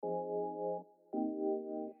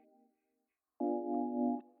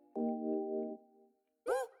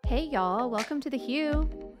Hey y'all, welcome to the Hue.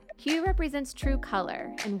 Hue represents true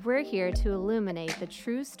color, and we're here to illuminate the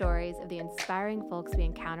true stories of the inspiring folks we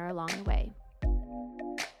encounter along the way.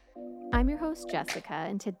 I'm your host, Jessica,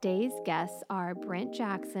 and today's guests are Brent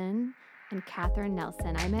Jackson and Kathryn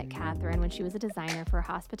Nelson. I met Kathryn when she was a designer for a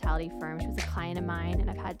hospitality firm. She was a client of mine,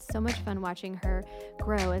 and I've had so much fun watching her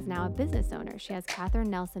grow as now a business owner. She has Kathryn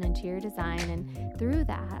Nelson Interior Design, and through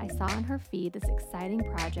that, I saw on her feed this exciting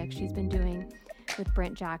project she's been doing with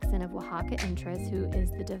Brent Jackson of Oaxaca Interests, who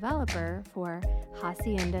is the developer for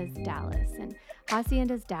Haciendas Dallas. And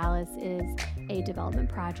Haciendas Dallas is a development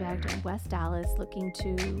project in West Dallas looking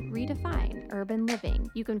to redefine urban living.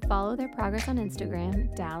 You can follow their progress on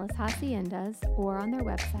Instagram, Dallas Haciendas, or on their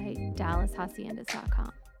website,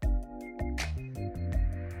 dallashaciendas.com.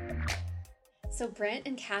 So Brent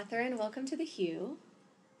and Kathryn, welcome to the Hue.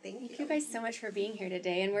 Thank you guys so much for being here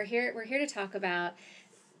today. And we're here to talk about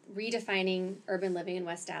redefining urban living in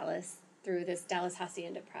West Dallas through this Dallas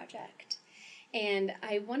Hacienda project. And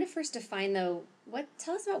I want to first define, though,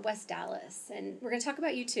 tell us about West Dallas. And we're going to talk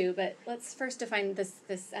about you too, but let's first define this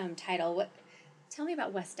title. Tell me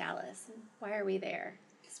about West Dallas and why are we there,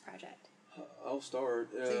 this project? I'll start.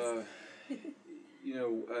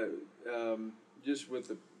 Just with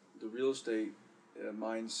the real estate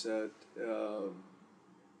mindset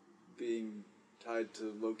being tied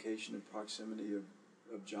to location and proximity of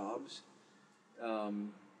jobs,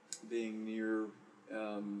 being near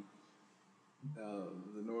the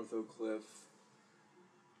North Oak Cliff,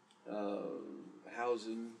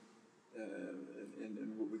 housing,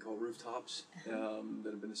 and what we call rooftops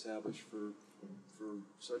that have been established for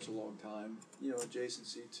such a long time.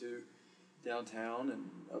 Adjacency to downtown and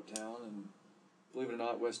uptown, and believe it or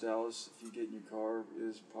not, West Dallas, if you get in your car,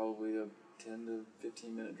 is probably a 10 to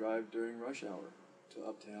 15 minute drive during rush hour to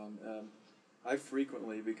uptown. I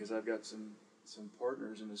frequently, because I've got some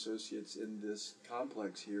partners and associates in this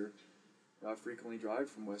complex here, I frequently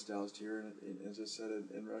drive from West Dallas to here, and as I said,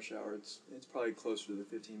 in rush hour, it's probably closer to the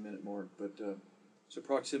 15-minute mark. But so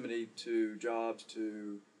proximity to jobs,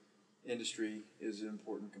 to industry is an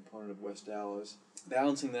important component of West Dallas.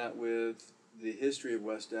 Balancing that with the history of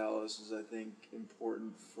West Dallas is, I think,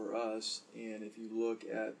 important for us. And if you look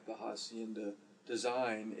at the Hacienda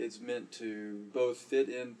design, it's meant to both fit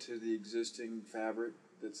into the existing fabric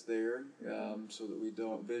that's there, so that we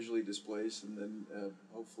don't visually displace, and then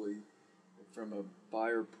hopefully from a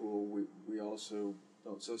buyer pool we also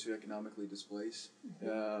don't socioeconomically displace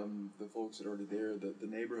the folks that are already there. The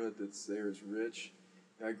neighborhood that's there is rich.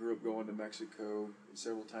 I grew up going to Mexico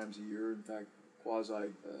several times a year. In fact,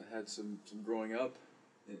 had some growing up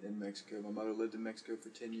in Mexico. My mother lived in Mexico for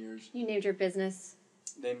 10 years. You named your business?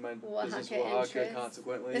 Named my business Oaxaca,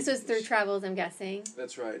 consequently. This was through travels, I'm guessing.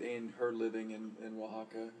 That's right, and her living in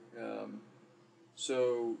Oaxaca.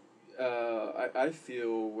 I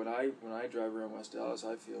feel when I drive around West Dallas,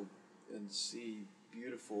 I feel and see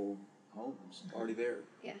beautiful homes already there.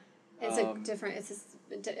 Yeah, it's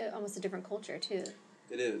almost a different culture too.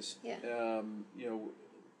 It is. Yeah.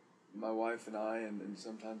 My wife and I, and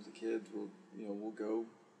sometimes the kids we'll go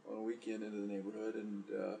on a weekend into the neighborhood and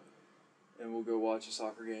we'll go watch a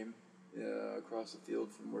soccer game across the field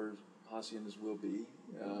from where Haciendas will be,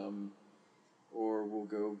 or we'll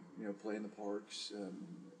go play in the parks,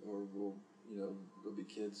 or there'll be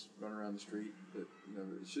kids running around the street. But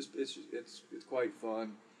it's quite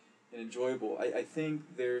fun and enjoyable. I think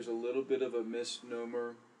there's a little bit of a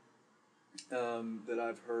misnomer that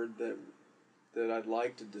I've heard that I'd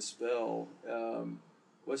like to dispel.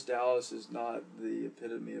 West Dallas is not the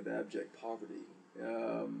epitome of abject poverty.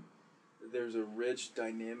 There's a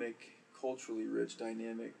culturally rich,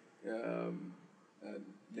 dynamic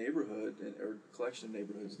neighborhood or collection of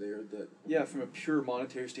neighborhoods there. That, from a pure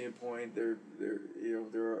monetary standpoint, there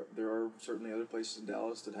are certainly other places in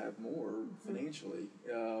Dallas that have more financially.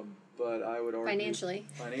 But I would argue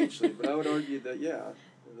financially, but I would argue that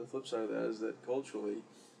the flip side of that is that culturally,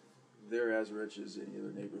 they're as rich as any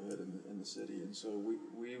other neighborhood in the city, and so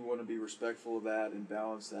we want to be respectful of that and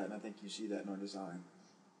balance that, and I think you see that in our design.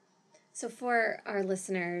 So for our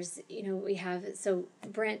listeners,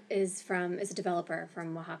 Brent is a developer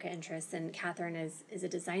from Oaxaca Interests, and Kathryn is a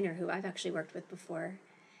designer who I've actually worked with before.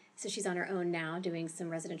 So she's on her own now doing some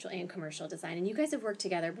residential and commercial design, and you guys have worked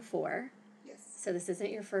together before. Yes. So this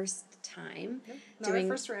isn't your first time. Nope. Not your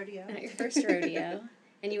first rodeo. Not your first rodeo.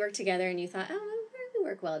 And you worked together and you thought, we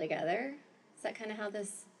work well together. Is that kind of how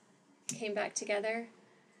this came back together?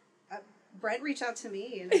 Brent reached out to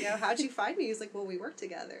me and I go, how'd you find me? He's like, well, we work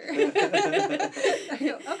together. I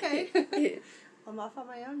go, okay. I'm off on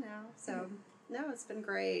my own now. So, no, it's been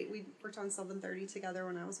great. We worked on 730 together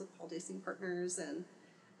when I was with Paul Dacing Partners, and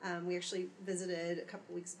We actually visited a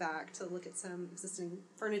couple weeks back to look at some existing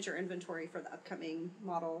furniture inventory for the upcoming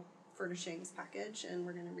model furnishings package, and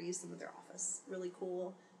we're going to reuse some of their office. Really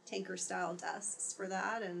cool tanker-style desks for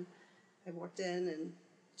that, and I walked in and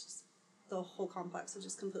just the whole complex was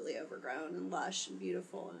just completely overgrown and lush and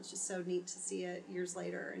beautiful, and it's just so neat to see it years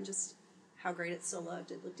later and just how great it still looked.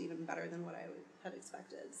 It looked even better than what I had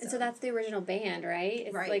expected. And so that's the original band, right?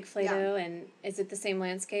 It's right. like Flato, and is it the same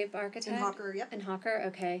landscape architect? In Hawker, yep. In Hawker,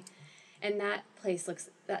 okay. And that place looks,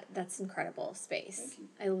 that's incredible space. Thank you.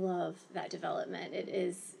 I love that development. It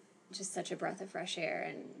is just such a breath of fresh air,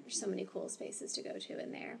 and there's so many cool spaces to go to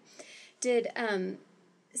in there.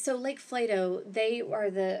 So Lake Flato,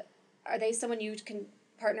 are they someone you can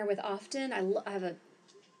partner with often? I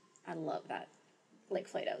love that Lake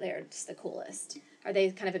Flato. They're just the coolest. Are they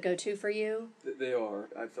kind of a go-to for you? They are.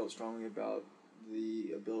 I felt strongly about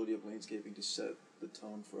the ability of landscaping to set the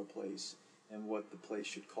tone for a place and what the place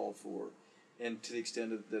should call for, and to the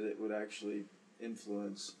extent that it would actually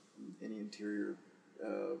influence any interior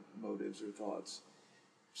motives or thoughts.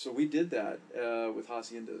 So we did that with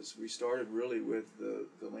haciendas. We started really with the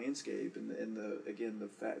landscape and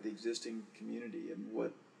the existing community and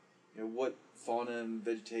what fauna and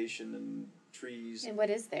vegetation and trees. And what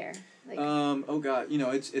is there?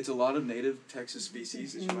 It's a lot of native Texas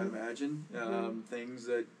species, as you might imagine. Things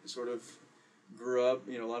that sort of grew up,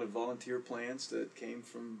 a lot of volunteer plants that came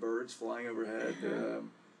from birds flying overhead.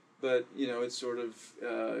 But it's sort of,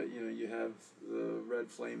 you have the red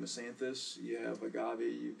flame miscanthus, you have agave,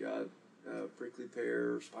 you've got prickly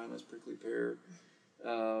pear, spineless prickly pear.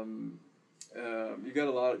 You've got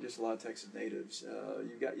a lot of Texas natives.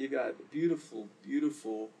 You've got beautiful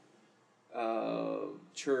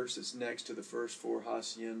church that's next to the first four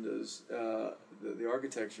haciendas. The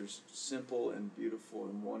architecture's simple and beautiful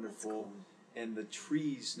and wonderful, cool. And the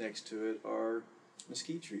trees next to it are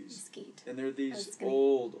mesquite trees. And they're these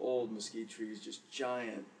old mesquite trees, just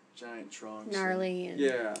giant trunks. Gnarly.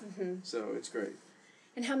 So it's great.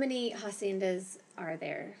 And how many haciendas are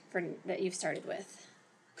there that you've started with?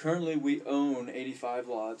 Currently, we own 85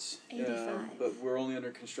 lots. 85. But we're only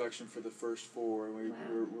under construction for the first four. And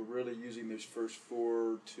we're really using these first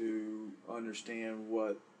four to understand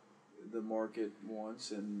what the market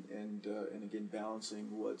wants and again, balancing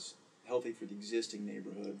what's healthy for the existing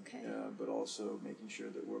neighborhood, but also making sure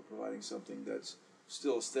that we're providing something that's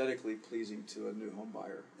still aesthetically pleasing to a new home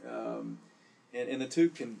buyer. And the two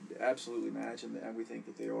can absolutely match, and we think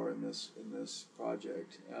that they are in this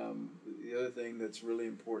project. The other thing that's really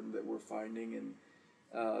important that we're finding, and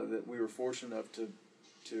that we were fortunate enough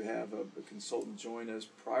to have a consultant join us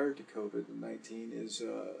prior to COVID-19, is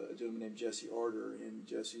a gentleman named Jesse Arter, and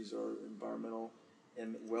Jesse's our environmental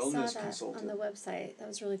and wellness consultant. On the website. That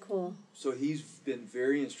was really cool. So he's been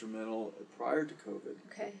very instrumental prior to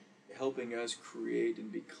COVID, helping us create and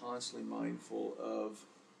be constantly mindful of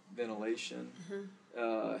ventilation,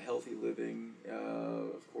 healthy living,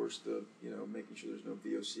 of course making sure there's no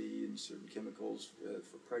VOC and certain chemicals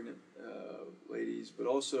for pregnant ladies, but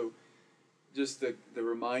also just the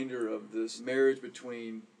reminder of this marriage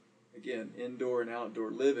between, again, indoor and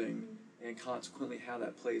outdoor living, and consequently how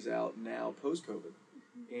that plays out now post-COVID,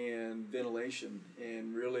 and ventilation,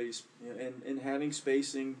 and really and having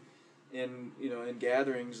spacing in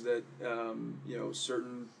gatherings that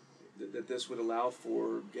certain that this would allow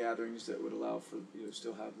for gatherings that would allow for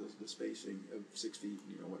still have the spacing of 6 feet,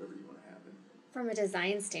 whatever you want to have. From a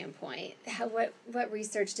design standpoint, what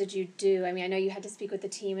research did you do? I mean, I know you had to speak with the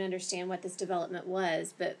team and understand what this development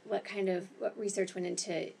was, but what research went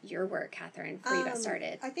into your work, Kathryn, before you got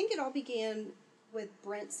started? I think it all began with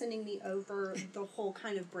Brent sending me over the whole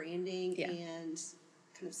kind of branding and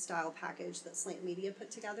kind of style package that Slant Media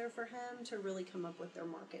put together for him to really come up with their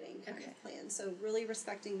marketing kind of plan. So really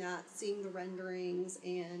respecting that, seeing the renderings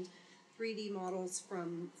and 3D models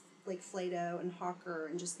from Lake Flato and Hawker,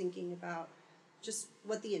 and just thinking about just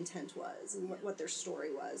what the intent was and what their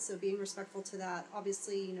story was. So being respectful to that,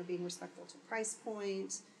 obviously, being respectful to price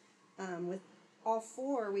point. With all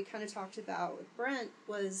four, we kind of talked about with Brent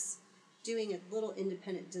was doing a little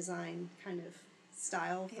independent design kind of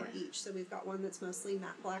style for each. So we've got one that's mostly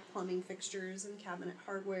matte black plumbing fixtures and cabinet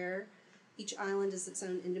hardware. Each island is its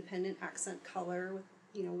own independent accent color with,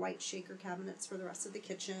 white shaker cabinets for the rest of the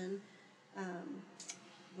kitchen.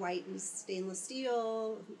 White and stainless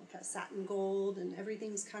steel, like a satin gold, and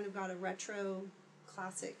everything's kind of got a retro,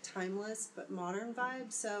 classic, timeless, but modern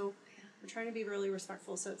vibe. So we're trying to be really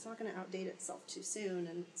respectful, so it's not going to outdate itself too soon,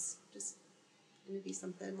 and it's just going to be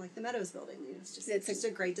something like the Meadows building. It's just a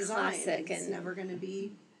great design. Classic, it's never going to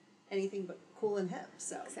be anything but cool and hip.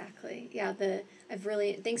 So exactly, yeah. I've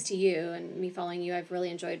really, thanks to you and me following you, I've really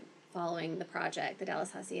enjoyed following the project, the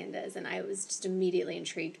Dallas Haciendas, and I was just immediately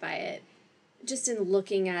intrigued by it. Just in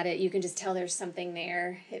looking at it, you can just tell there's something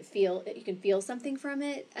there. You can feel something from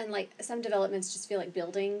it, and like some developments just feel like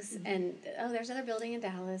buildings, and there's another building in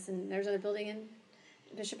Dallas, and there's another building in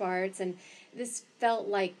Bishop Arts, and this felt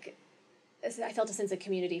like, I felt a sense of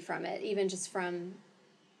community from it, even just from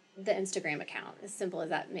the Instagram account, as simple as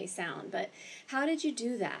that may sound. But how did you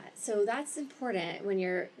do that? So that's important when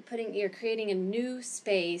you're creating a new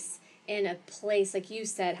space in a place, like you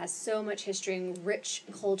said, has so much history and rich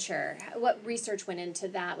culture. What research went into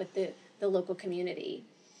that with the local community?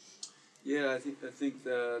 Yeah, I think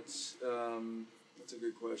that's a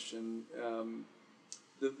good question.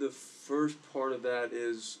 The first part of that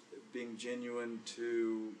is being genuine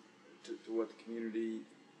to what the community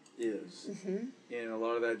is, and a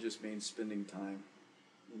lot of that just means spending time.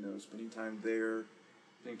 Spending time there,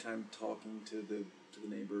 spending time talking to the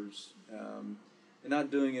neighbors. And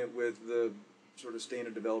not doing it with the sort of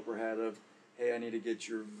standard developer hat of, hey, I need to get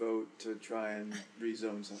your vote to try and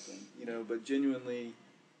rezone something, but genuinely,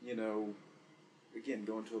 again,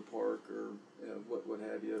 going to a park or what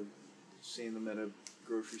have you, seeing them at a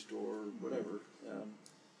grocery store or whatever,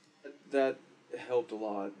 that helped a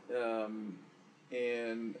lot.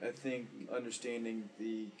 And I think understanding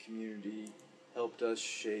the community helped us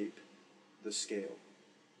shape the scale.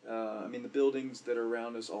 The buildings that are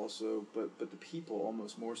around us also, but the people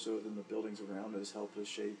almost more so than the buildings around us helped us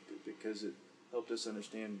shape it, because it helped us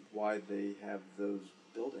understand why they have those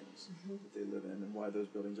buildings that they live in, and why those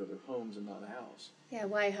buildings are their homes and not a house. Yeah,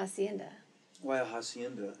 why a hacienda? Why a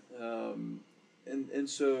hacienda? And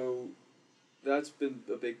so that's been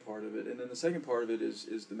a big part of it. And then the second part of it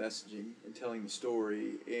is the messaging and telling the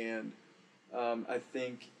story. And I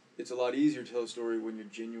think it's a lot easier to tell a story when you're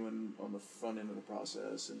genuine on the front end of the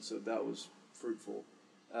process, and so that was fruitful.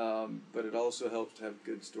 But it also helps to have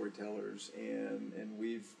good storytellers, and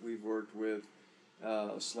we've worked with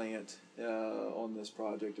Slant on this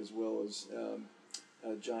project, as well as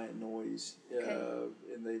Giant Noise,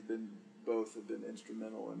 and both have been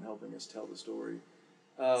instrumental in helping us tell the story.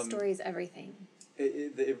 Story is everything.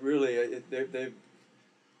 It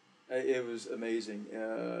was amazing.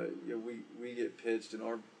 We get pitched in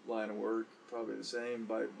our line of work, probably the same,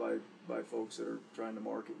 by folks that are trying to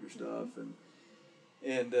market your stuff, and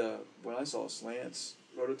when I saw Slant's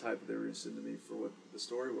prototype that they were going to send to me for what the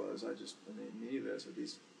story was, immediately I said,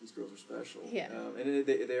 these girls are special. Yeah. And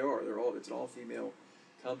they are. It's an all female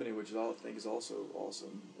company, which I think is also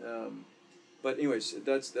awesome. But anyways,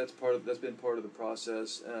 that's been part of the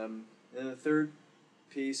process. And the third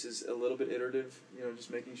piece is a little bit iterative, just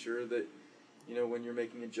making sure that, when you're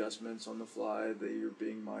making adjustments on the fly, that you're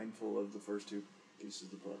being mindful of the first two pieces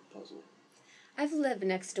of the puzzle. I've lived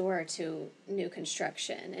next door to new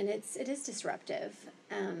construction, and it is disruptive,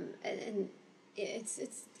 and it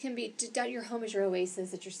can be, your home is your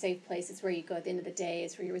oasis. It's your safe place. It's where you go at the end of the day.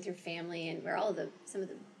 It's where you're with your family, and where some of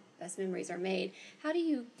the best memories are made. How do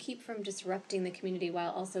you keep from disrupting the community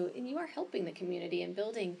while also, and you are helping the community and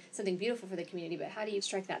building something beautiful for the community, but how do you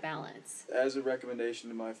strike that balance? As a recommendation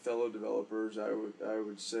to my fellow developers, I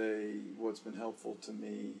would say what's been helpful to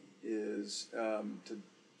me is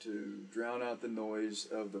to drown out the noise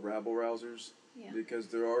of the rabble-rousers, because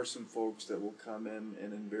there are some folks that will come in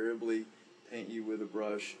and invariably paint you with a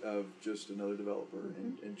brush of just another developer,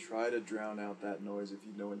 and try to drown out that noise if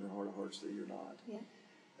you know in your heart of hearts that you're not. Yeah.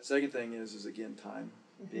 The second thing is again, time,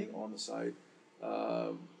 being on the site.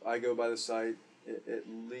 I go by the site at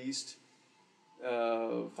least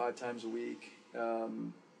 5 times a week,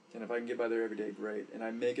 and if I can get by there every day, great. And I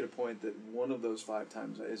make it a point that one of those 5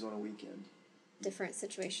 times is on a weekend. Different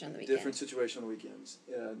situation on the weekend. Different situation on the weekends.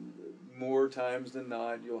 And more times than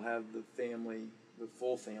not, you'll have the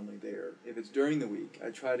full family there. If it's during the week, I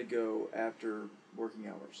try to go after working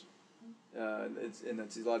hours.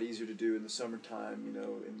 It's a lot easier to do in the summertime,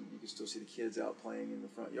 and you can still see the kids out playing in the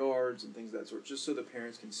front yards and things of that sort, just so the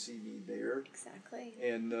parents can see me there. Exactly.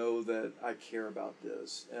 And know that I care about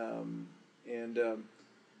this.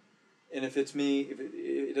 And if it's me,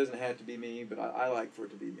 it doesn't have to be me, but I like for it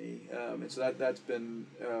to be me. And so that's been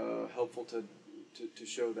helpful to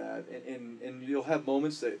show that. And you'll have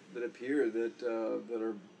moments that appear that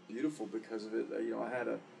are beautiful because of it. I had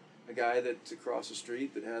a guy that's across the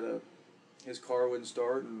street that had his car wouldn't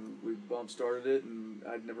start, and we started it, and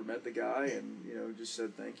I'd never met the guy, and just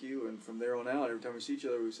said thank you. And from there on out, every time we see each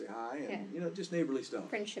other, we say hi, and just neighborly stuff.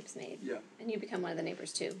 Friendships made. Yeah. And you become one of the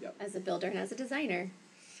neighbors too, yep. as a builder and as a designer.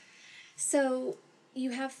 So you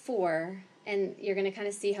have 4 and you're going to kind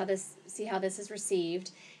of see how this is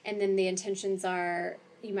received, and then the intentions are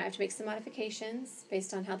you might have to make some modifications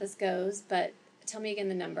based on how this goes. But tell me again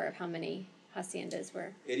the number of how many haciendas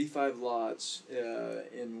were. 85 lots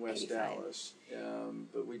in West 85. Dallas,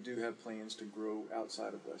 but we do have plans to grow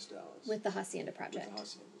outside of West Dallas. With the hacienda project. With the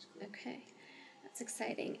haciendas, correct. Okay, that's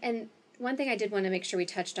exciting. And one thing I did want to make sure we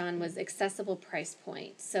touched on was accessible price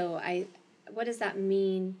point. So what does that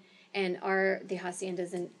mean? And are the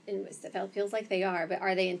haciendas, it feels like they are, but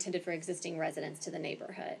are they intended for existing residents to the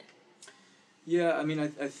neighborhood? Yeah, I mean,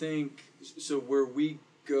 I think, so where we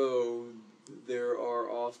go, there are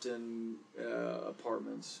often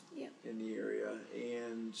apartments in the area,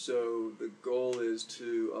 and so the goal is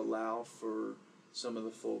to allow for some of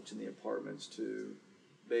the folks in the apartments to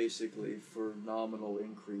basically, for nominal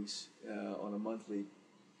increase on a monthly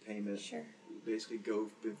payment, basically go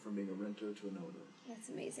from being a renter to an owner. That's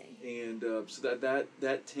amazing. And so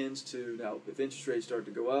that tends to, now if interest rates start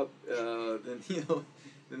to go up,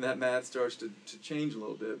 then that math starts to change a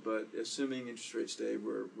little bit. But assuming interest rates stay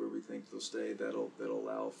where we think they'll stay, that'll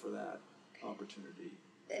allow for that opportunity.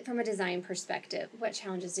 From a design perspective, what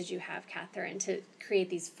challenges did you have, Kathryn, to create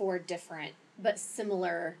these 4 different but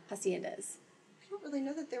similar haciendas? I don't really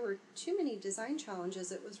know that there were too many design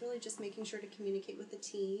challenges. It was really just making sure to communicate with the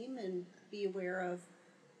team and be aware of,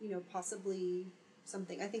 possibly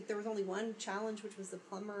something. I think there was only one challenge, which was the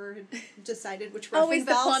plumber had decided which roofing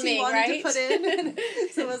valves he wanted to put in.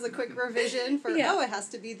 So it was a quick revision for, it has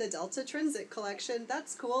to be the Delta Trinsic collection.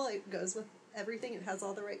 That's cool. It goes with everything. It has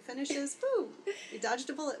all the right finishes. Woo! We dodged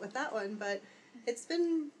a bullet with that one, but it's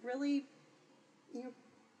been really,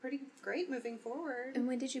 pretty great moving forward. And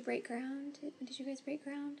when did you break ground? When did you guys break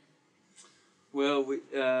ground? Well,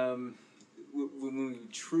 when we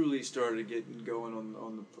truly started getting going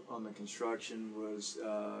on the construction was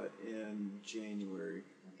in January,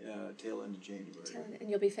 tail end of January. And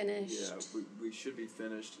you'll be finished? Yeah, we should be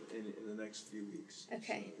finished in the next few weeks.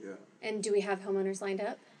 Okay. So, yeah. And do we have homeowners lined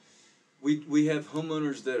up? We have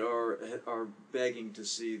homeowners that are begging to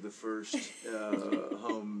see the first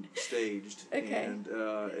home staged, okay.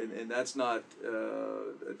 And that's not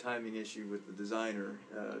a timing issue with the designer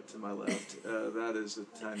to my left. That is a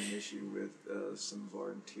timing issue with some of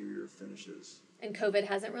our interior finishes. And COVID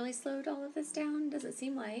hasn't really slowed all of this down, does it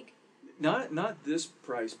seem like? Not this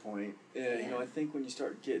price point. I think when you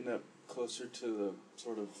start getting up closer to the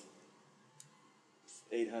sort of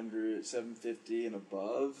 800, 750 and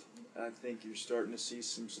above, I think you're starting to see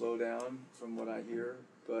some slowdown from what I hear,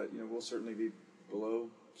 but we'll certainly be below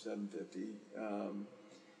 750.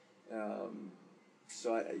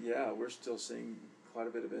 We're still seeing quite a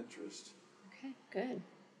bit of interest. Okay, good.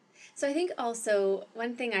 So I think also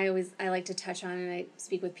one thing I like to touch on, and I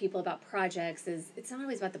speak with people about projects, is it's not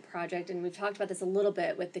always about the project, and we've talked about this a little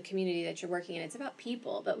bit with the community that you're working in. It's about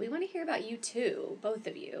people, but we want to hear about you too, both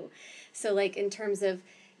of you. So like in terms of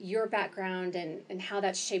your background and how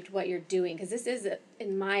that's shaped what you're doing, because this is,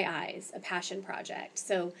 in my eyes, a passion project.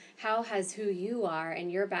 So how has who you are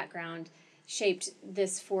and your background shaped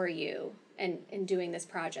this for you and in doing this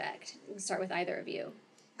project? We'll start with either of you.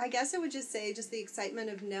 I guess I would just say the excitement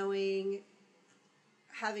of knowing,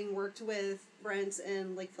 having worked with Brent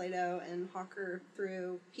and Lake Plato and Hawker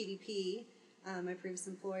through PDP, my previous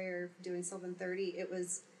employer, doing Sylvan 30, it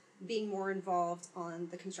was being more involved on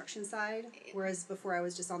the construction side, whereas before I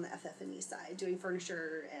was just on the FF&E side, doing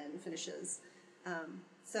furniture and finishes.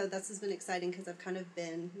 So this has been exciting because I've kind of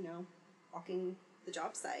been, walking the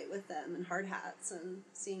job site with them in hard hats and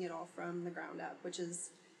seeing it all from the ground up, which is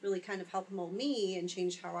really kind of helped mold me and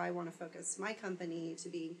change how I want to focus my company to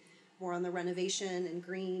be more on the renovation and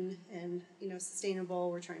green and, sustainable.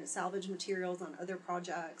 We're trying to salvage materials on other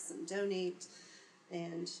projects and donate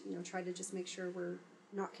and, try to just make sure we're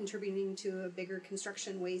not contributing to a bigger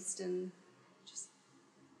construction waste and just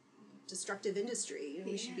destructive industry.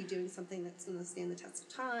 We should be doing something that's going to stand the test of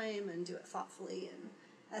time and do it thoughtfully and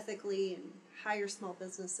ethically and hire small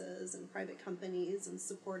businesses and private companies and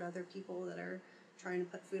support other people that are trying to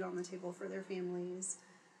put food on the table for their families.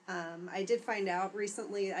 I did find out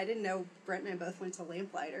recently, I didn't know Brent and I both went to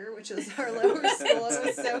Lamplighter, which is our lower school. It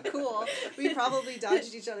was so cool. We probably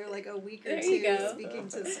dodged each other like a week or two speaking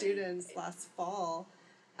to students last fall.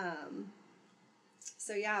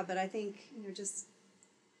 But I think,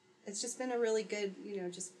 it's just been a really good,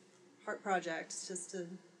 just heart project just to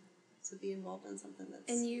be involved in something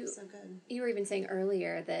that's so good. You were even saying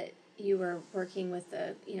earlier that, you were working with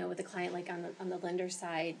the client, like on the lender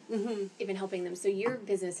side, even helping them. So your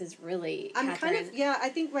business is really, Kathryn. I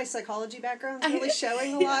think my psychology background's really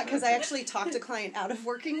showing a lot, because I actually talked a client out of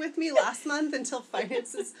working with me last month until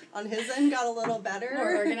finances on his end got a little better.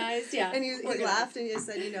 More organized, yeah. And he laughed and he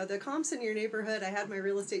said, the comps in your neighborhood, I had my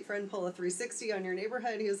real estate friend pull a 360 on your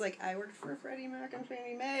neighborhood. He was like, I worked for Freddie Mac and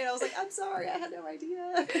Fannie Mae. And I was like, I'm sorry, I had no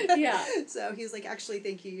idea. Yeah. So he was like, actually,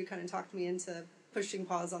 thank you. You kind of talked me into pushing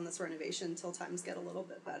pause on this renovation until times get a little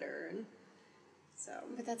bit better. And so,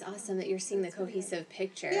 but that's awesome that you're seeing the cohesive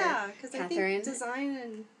picture. Yeah, because I think design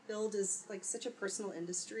and build is like such a personal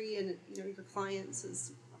industry, and your clients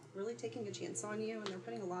is really taking a chance on you, and they're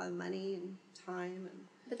putting a lot of money and time and.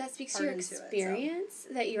 But that speaks to your experience,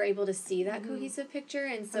 that you're able to see that cohesive picture,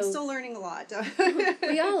 and so I'm still learning a lot.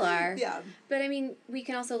 We all are. Yeah. But I mean, we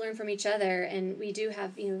can also learn from each other, and we do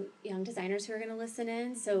have young designers who are going to listen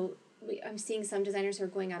in. So I'm seeing some designers who are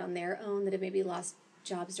going out on their own that have maybe lost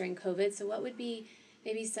jobs during COVID. So what would be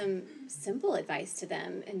maybe some simple advice to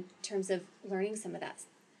them in terms of learning some of that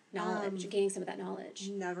knowledge, gaining some of that knowledge?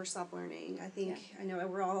 Never stop learning. I know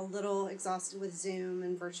we're all a little exhausted with Zoom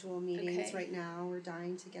and virtual meetings right now. We're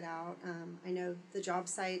dying to get out. I know the job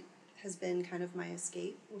site has been kind of my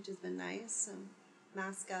escape, which has been nice.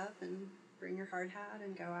 Mask up and bring your hard hat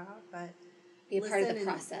and go out, but be a part of the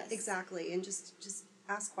process. Exactly, and just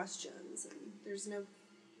ask questions. And there's no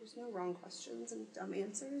wrong questions and dumb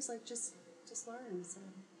answers. Like just learn. So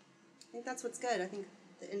I think that's what's good. I think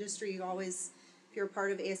the industry, you always, if you're a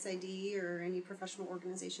part of ASID or any professional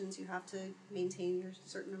organizations, you have to maintain your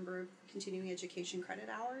certain number of continuing education credit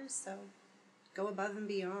hours. So go above and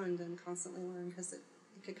beyond and constantly learn, because it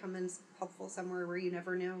could come in helpful somewhere where you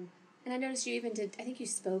never know. And I noticed you even I think you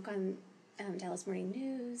spoke on Dallas Morning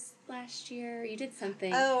News last year. You did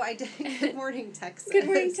something. Oh, I did. Good Morning, Texas. Good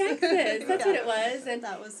Morning, Texas. That's what it was. And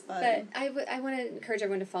that was fun. But I want to encourage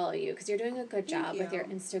everyone to follow you, because you're doing a good job with your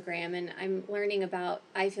Instagram. And I'm learning about,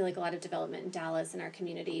 I feel like, a lot of development in Dallas and our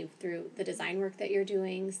community through the design work that you're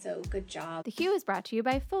doing. So good job. The Hue is brought to you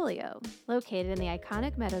by Folio, located in the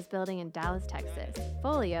iconic Meadows building in Dallas, Texas.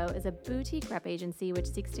 Folio is a boutique rep agency which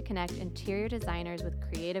seeks to connect interior designers with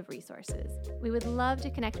creative resources. We would love to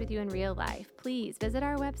connect with you in real life. Please visit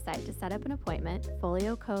our website to set up an appointment,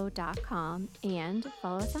 folioco.com, and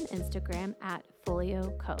follow us on Instagram at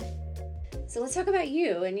folioco. So let's talk about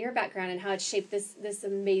you and your background and how it shaped this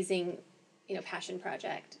amazing, passion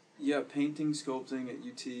project. Yeah, painting, sculpting at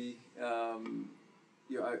UT.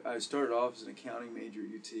 I started off as an accounting major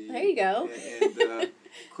at UT. There you go. And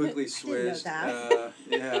quickly switched.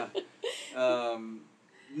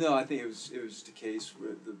 No, I think it was the case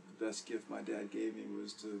where the best gift my dad gave me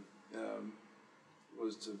was to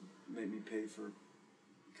make me pay for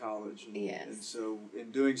college, and so in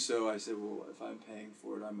doing so, I said, well, if I'm paying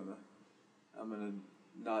for it, I'm gonna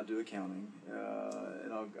not do accounting,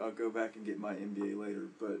 and I'll go back and get my MBA later.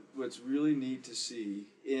 But what's really neat to see,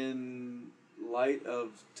 in light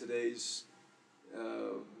of today's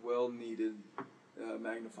well-needed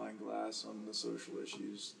magnifying glass on the social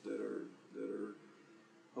issues that are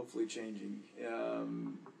hopefully changing,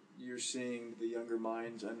 you're seeing the younger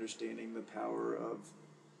minds understanding the power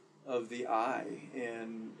of the eye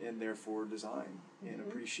and therefore design and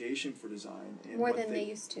appreciation for design. And More than they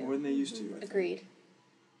used to. I Agreed.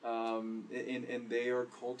 think. And they are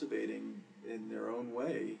cultivating in their own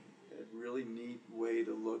way a really neat way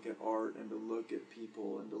to look at art and to look at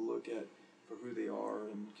people and to look at for who they are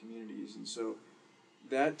and communities. And so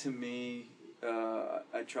that, to me,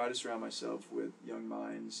 I try to surround myself with young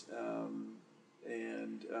minds,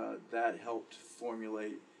 and that helped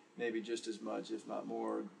formulate maybe just as much, if not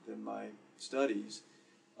more, than my studies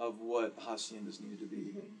of what haciendas needed to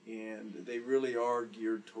be. And they really are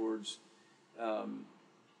geared towards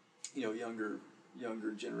younger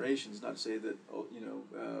generations. Not to say that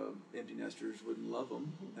empty nesters wouldn't love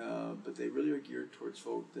them, but they really are geared towards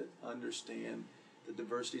folk that understand that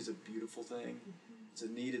diversity is a beautiful thing. It's a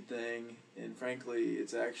needed thing, and frankly,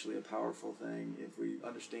 it's actually a powerful thing if we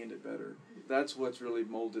understand it better. That's what's really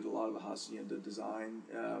molded a lot of the hacienda design.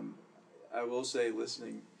 I will say,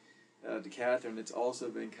 listening to Kathryn, it's also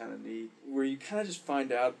been kind of neat, where you kind of just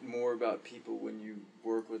find out more about people when you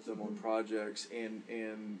work with them on projects,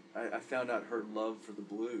 and I found out her love for the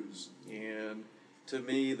blues, and to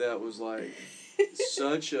me that was like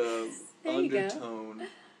such a undertone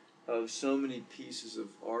of so many pieces of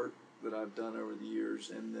art that I've done over the years,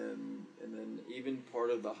 and then even part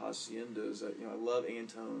of the haciendas. I love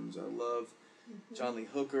Antones, I love John Lee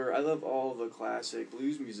Hooker, I love all the classic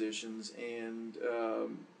blues musicians, and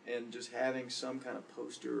just having some kind of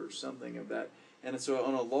poster or something of that And so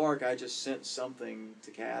on a lark, I just sent something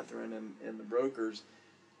to Kathryn and the brokers,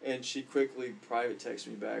 and she quickly private texted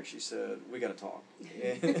me back. She said, "We got to talk."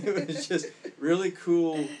 And it was just really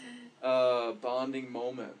cool bonding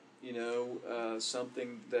moment, you know,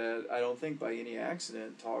 something that I don't think by any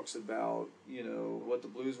accident talks about, you know, what the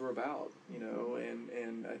blues were about, you know,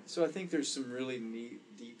 and so I think there's some really neat,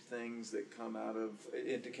 deep things that come out of,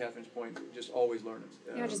 and to Kathryn's point, just always learning.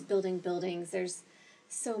 You're not just building buildings. There's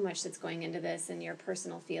so much that's going into this, and your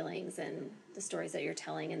personal feelings and the stories that you're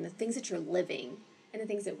telling and the things that you're living and the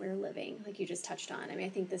things that we're living, like you just touched on. I mean, I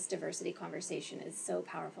think this diversity conversation is so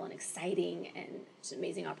powerful and exciting, and it's an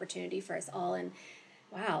amazing opportunity for us all. And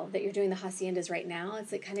wow, that you're doing the haciendas right now.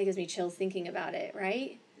 It kind of gives me chills thinking about it,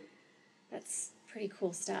 right? That's pretty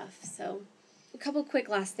cool stuff. So a couple quick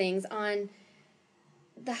last things on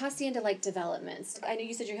the hacienda-like developments. I know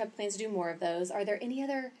you said you have plans to do more of those. Are there any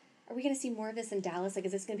other... Are we going to see more of this in Dallas? Like,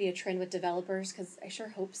 is this going to be a trend with developers? Because I sure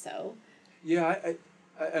hope so. Yeah,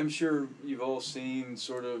 I'm sure you've all seen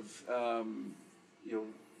sort of, you know,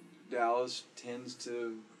 Dallas tends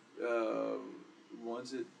to,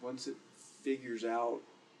 once it figures out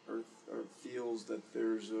or feels that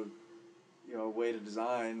there's a, you know, a way to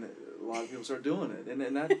design, a lot of people start doing it,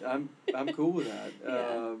 and that I'm cool with that.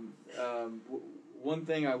 Yeah. One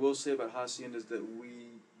thing I will say about haciendas that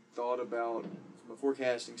we thought about from a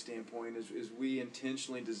forecasting standpoint is we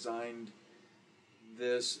intentionally designed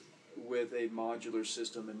this with a modular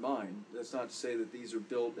system in mind. That's not to say that these are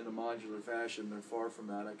built in a modular fashion. They're far from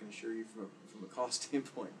that, I can assure you, from a cost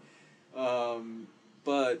standpoint.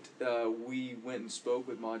 But we went and spoke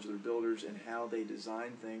with modular builders and how they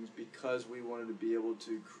design things, because we wanted to be able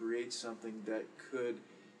to create something that could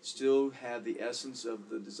still have the essence of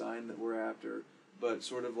the design that we're after, but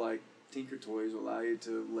sort of like Tinker Toys allow you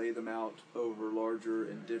to lay them out over larger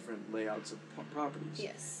and different layouts of properties.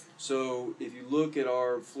 Yes. So if you look at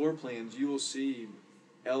our floor plans, you will see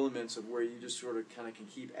elements of where you just sort of kind of can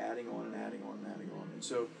keep adding on and adding on and adding on. And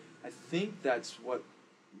so I think that's what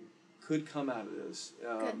could come out of this,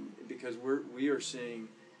 because we are seeing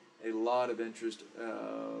a lot of interest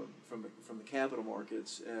from the capital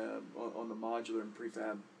markets on the modular and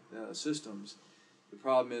prefab systems. The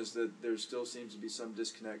problem is that there still seems to be some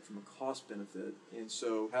disconnect from a cost benefit, and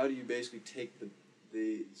so how do you basically take the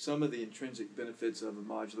some of the intrinsic benefits of a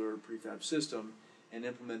modular or prefab system and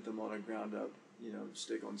implement them on a ground up, you know,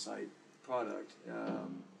 stick on site product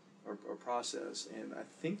or process? And I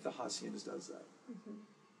think the Haciendas does that. Mm-hmm.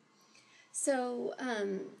 So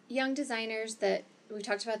young designers that we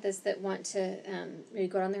talked about this that want to maybe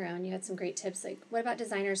go on their own. You had some great tips. Like, what about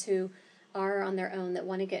designers who are on their own that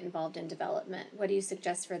want to get involved in development? What do you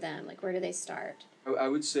suggest for them? Like, where do they start? I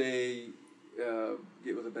would say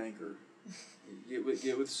get with a banker.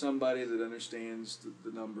 Get with somebody that understands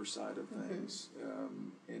the number side of things,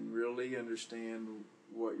 and really understand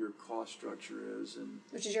what your cost structure is, and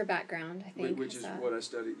which is your background, I think. Which is what I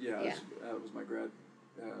studied. Yeah. That was my grad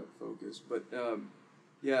focus. But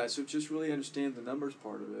so just really understand the numbers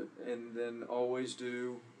part of it, and then always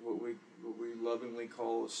do what we lovingly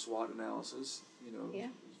call a SWOT analysis. You know,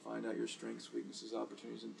 find out your strengths, weaknesses,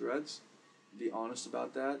 opportunities, and threats. Be honest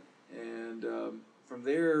about that, and from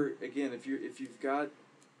there, again, if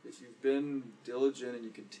you've been diligent and you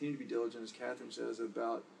continue to be diligent, as Kathryn says,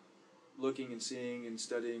 about looking and seeing and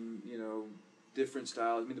studying, you know, different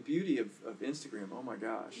styles. I mean, the beauty of Instagram, oh my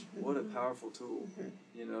gosh, what a powerful tool.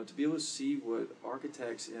 You know, to be able to see what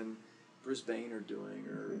architects in Brisbane are doing,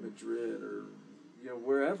 or Madrid, or, you know,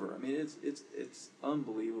 wherever. I mean, it's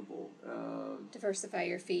unbelievable. Diversify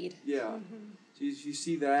your feed. Yeah. So you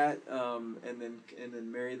see that, and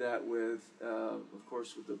then marry that with, of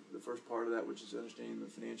course, with the first part of that, which is understanding the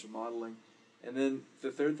financial modeling, and then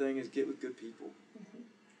the third thing is get with good people.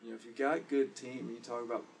 You know, if you've got a good team, and you talk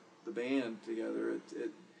about the band together,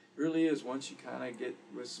 it really is, once you kind of get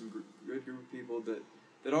with some good group of people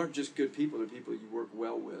that aren't just good people, they're people you work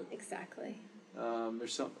well with. Exactly.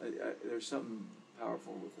 There's something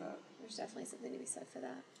powerful with that. There's definitely something to be said for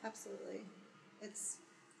that. Absolutely. It's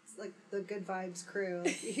like the good vibes crew.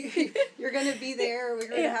 You're going to be there. We're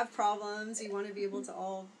going to have problems. You want to be able to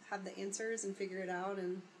all have the answers and figure it out,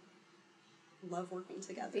 and love working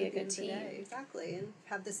together. Be a good team. Exactly. And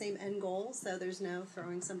have the same end goal, so there's no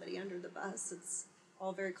throwing somebody under the bus. It's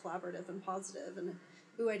all very collaborative and positive. And,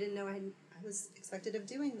 I didn't know I was expected of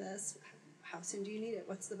doing this. How soon do you need it?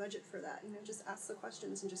 What's the budget for that? You know, just ask the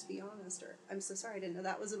questions and just be honest. Or, I'm so sorry, I didn't know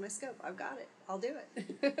that was in my scope. I've got it. I'll do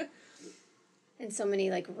it. And so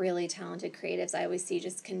many, like, really talented creatives I always see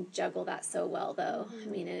just can juggle that so well, though. I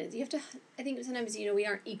mean, you have to, I think sometimes, you know, we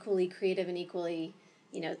aren't equally creative and equally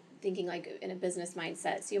thinking like in a business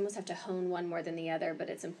mindset. So you almost have to hone one more than the other, but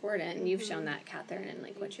it's important. And you've shown that, Kathryn, and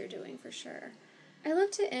like what you're doing for sure. I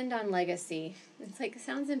love to end on legacy. It's like, it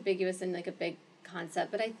sounds ambiguous and like a big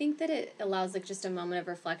concept, but I think that it allows like just a moment of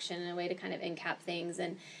reflection and a way to kind of encap things.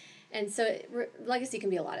 And so legacy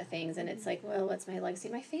can be a lot of things. And it's like, well, what's my legacy?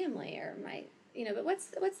 My family or my, but what's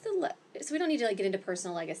the, so we don't need to like get into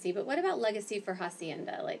personal legacy, but what about legacy for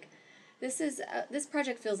Hacienda? Like this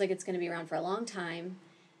project feels like it's going to be around for a long time.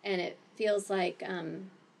 And it feels like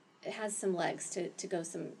it has some legs to go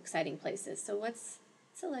some exciting places. So what's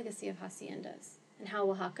the legacy of Haciendas? And how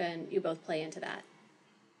Oaxaca and you both play into that?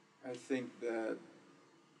 I think that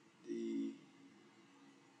the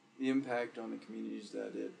impact on the communities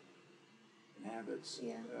that it inhabits.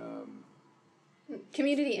 Yeah.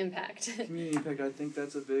 Community impact. Community impact. I think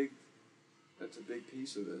that's a big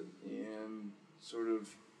piece of it, and sort of.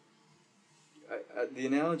 The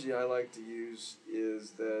analogy I like to use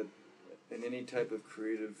is that in any type of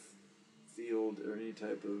creative field or any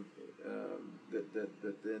type of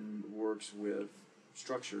that then works with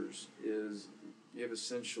structures is you have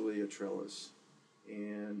essentially a trellis,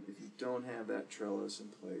 and if you don't have that trellis in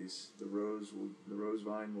place, the rose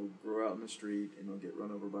vine will grow out in the street and it'll get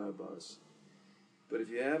run over by a bus. But if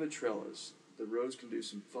you have a trellis, the rose can do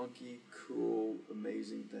some funky, cool,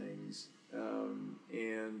 amazing things,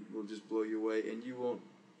 and will just blow you away, and you won't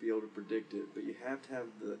be able to predict it. But you have to have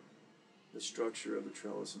the structure of the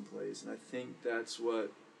trellis in place, and I think that's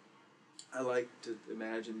what I like to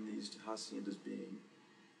imagine these haciendas being.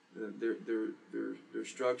 They're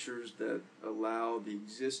structures that allow the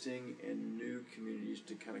existing and new communities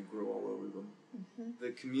to kind of grow all over them. Mm-hmm.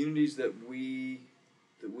 The communities that we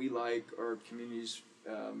like are communities,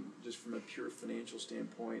 just from a pure financial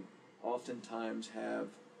standpoint, oftentimes have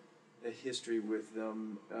a history with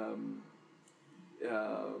them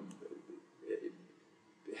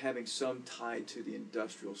having some tie to the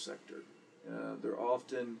industrial sector. They're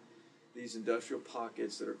often these industrial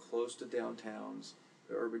pockets that are close to downtowns,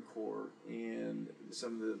 the urban core, and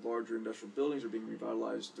some of the larger industrial buildings are being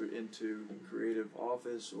revitalized into creative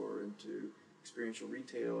office or into experiential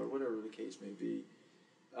retail or whatever the case may be.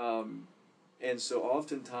 And so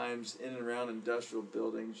oftentimes in and around industrial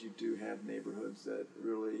buildings, you do have neighborhoods that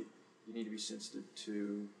really you need to be sensitive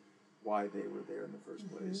to why they were there in the first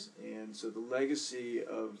place. And so the legacy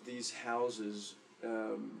of these houses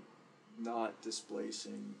not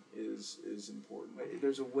displacing is important.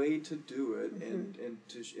 There's a way to do it, and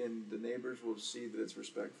the neighbors will see that it's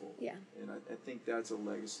respectful. Yeah. And I think that's a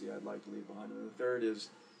legacy I'd like to leave behind. And the third is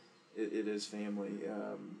it is family.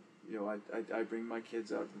 I bring my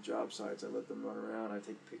kids out to the job sites. I let them run around. I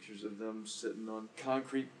take pictures of them sitting on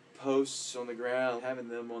concrete posts on the ground. Having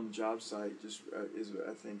them on the job site just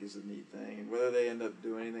I think is a neat thing. And whether they end up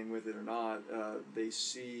doing anything with it or not, they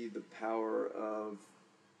see the power of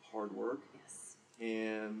hard work,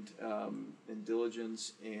 and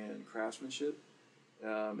diligence and craftsmanship,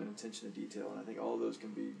 and attention to detail. And I think all of those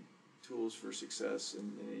can be tools for success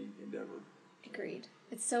in any endeavor. Agreed.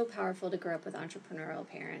 It's so powerful to grow up with entrepreneurial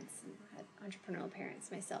parents. I had entrepreneurial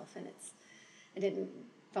parents myself, and I didn't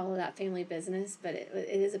follow that family business, but it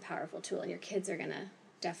is a powerful tool, and your kids are going to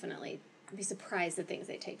definitely be surprised at things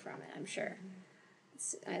they take from it, I'm sure.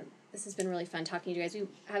 This has been really fun talking to you guys. We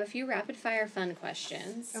have a few rapid-fire fun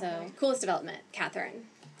questions. Okay. So, coolest development, Kathryn.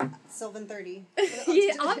 Sylvan 30.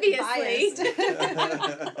 Yeah, obviously.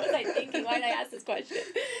 What was I thinking? Why did I ask this question?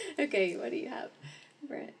 Okay, what do you have,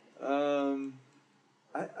 Brent?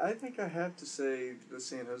 I think I have to say the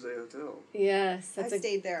San Jose Hotel. Yes. I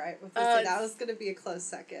stayed there. That was going to be a close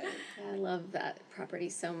second. I love that property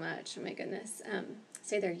so much. Oh my goodness.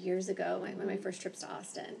 Stayed there years ago, one of my first trips to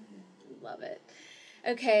Austin. Love it.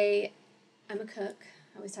 Okay, I'm a cook.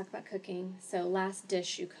 I always talk about cooking. So last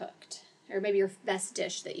dish you cooked, or maybe your best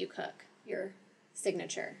dish that you cook, your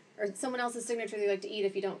signature, or someone else's signature that you like to eat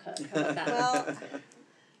if you don't cook. How about that? Well,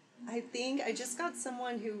 I think I just got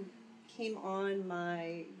someone who came on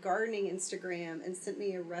my gardening Instagram and sent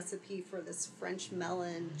me a recipe for this French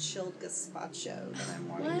melon chilled gazpacho that I'm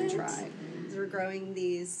wanting to try. We're growing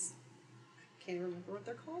these, I can't remember what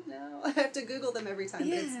they're called now. I have to Google them every time.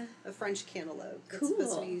 Yeah. But it's a French cantaloupe. Cool.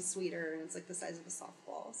 It's supposed to be sweeter, and it's like the size of a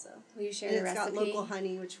softball. So will you share the recipe? It's got local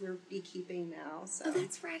honey, which we're beekeeping now. So. Oh,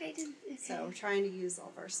 that's right. I didn't. Okay. So we're trying to use all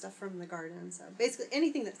of our stuff from the garden. So basically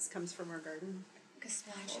anything that comes from our garden.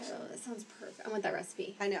 Gazpacho. That sounds perfect. I want that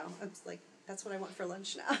recipe. I know. I'm like, that's what I want for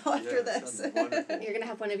lunch now after this. You're gonna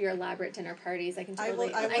have one of your elaborate dinner parties. I can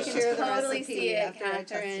totally, I can share totally see it,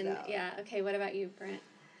 Kathryn. Yeah. Okay. What about you, Brent?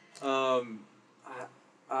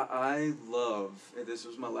 I love. This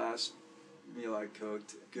was my last meal I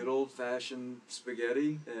cooked. Good old-fashioned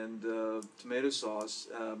spaghetti and tomato sauce.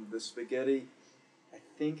 The spaghetti, I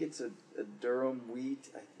think it's a durum wheat.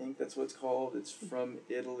 I think that's what it's called. It's from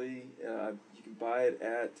Italy. You can buy it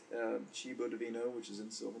at Cibo Divino, which is in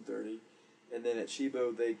Sylvan 30. And then at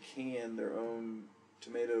Cibo, they can their own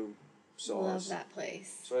tomato sauce. Love that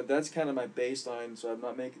place. So that's kind of my baseline, so I'm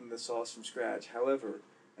not making the sauce from scratch. However,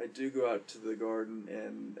 I do go out to the garden,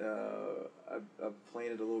 and I've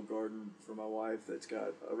planted a little garden for my wife that's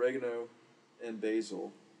got oregano and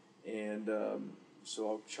basil, and so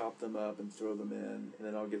I'll chop them up and throw them in, and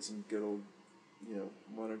then I'll get some good old,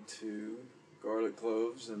 1 or 2 garlic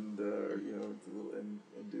cloves, and and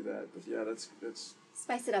do that. But yeah, that's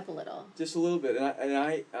spice it up a little. Just a little bit, and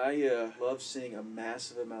I love seeing a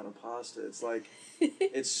massive amount of pasta. It's like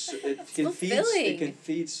it can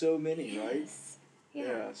feed so many, right?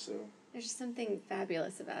 Yeah. So there's just something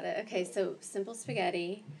fabulous about it. Okay, so simple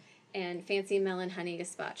spaghetti and fancy melon honey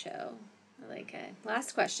gazpacho. I like it.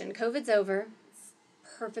 Last question. COVID's over. It's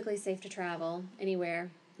perfectly safe to travel anywhere.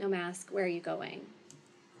 No mask. Where are you going?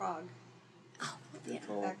 Prague. Oh, yeah.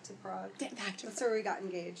 Back to Prague. That's where we got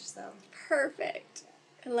engaged, so. Perfect.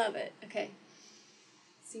 I love it. Okay.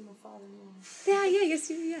 See my father-in-law. Yeah.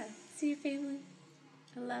 See your family.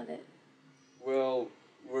 I love it. Well,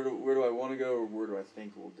 where do I want to go, or where do I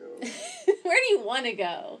think we'll go? Where do you want to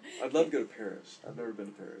go? I'd love to go to Paris. I've never been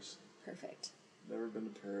to Paris. Perfect. Never been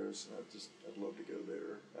to Paris, and I'd love to go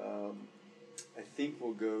there. I think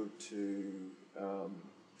we'll go to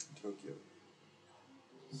Tokyo.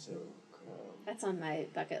 So. That's on my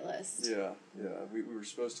bucket list. Yeah. We were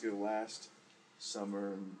supposed to go last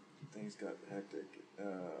summer, and things got hectic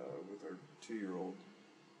with our 2-year-old.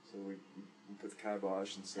 So we put the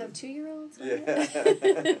kibosh and said... Have 2-year-olds? Yeah.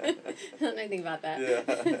 I don't know anything about that. Yeah.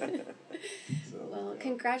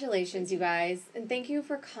 Congratulations, you guys. And thank you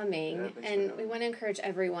for coming. Yeah, and we want to encourage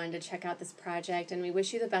everyone to check out this project. And we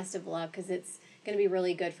wish you the best of luck, because it's going to be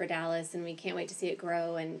really good for Dallas. And we can't wait to see it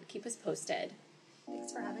grow, and keep us posted.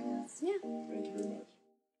 Thanks for having us. Yeah. Thank you very much.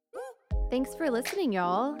 Thanks for listening,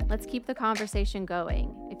 y'all. Let's keep the conversation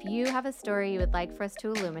going. If you have a story you would like for us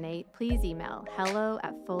to illuminate, please email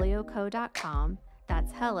hello@folioco.com.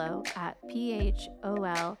 That's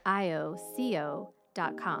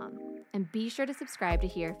hello@PHOLIOCO.com. And be sure to subscribe to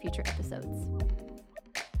hear future episodes.